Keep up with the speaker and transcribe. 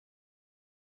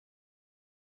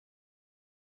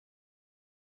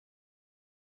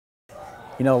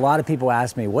You know, a lot of people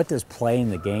ask me, what does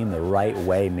playing the game the right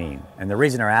way mean? And the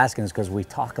reason they're asking is because we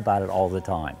talk about it all the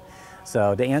time.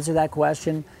 So to answer that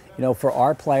question, you know, for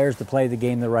our players to play the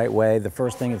game the right way, the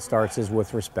first thing it starts is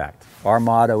with respect. Our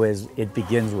motto is, it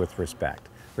begins with respect.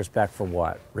 Respect for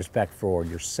what? Respect for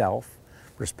yourself,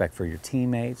 respect for your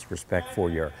teammates, respect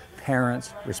for your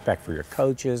parents, respect for your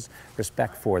coaches,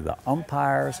 respect for the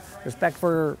umpires, respect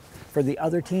for the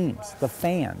other teams, the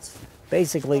fans.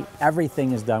 Basically,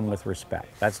 everything is done with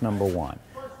respect. That's number one.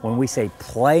 When we say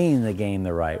playing the game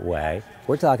the right way,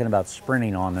 we're talking about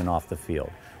sprinting on and off the field.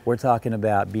 We're talking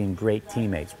about being great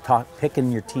teammates,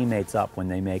 picking your teammates up when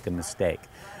they make a mistake.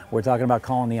 We're talking about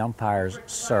calling the umpires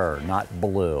sir, not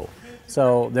blue.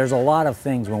 So there's a lot of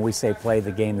things when we say play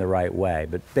the game the right way,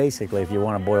 but basically, if you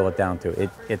want to boil it down to it,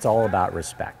 it's all about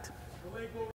respect.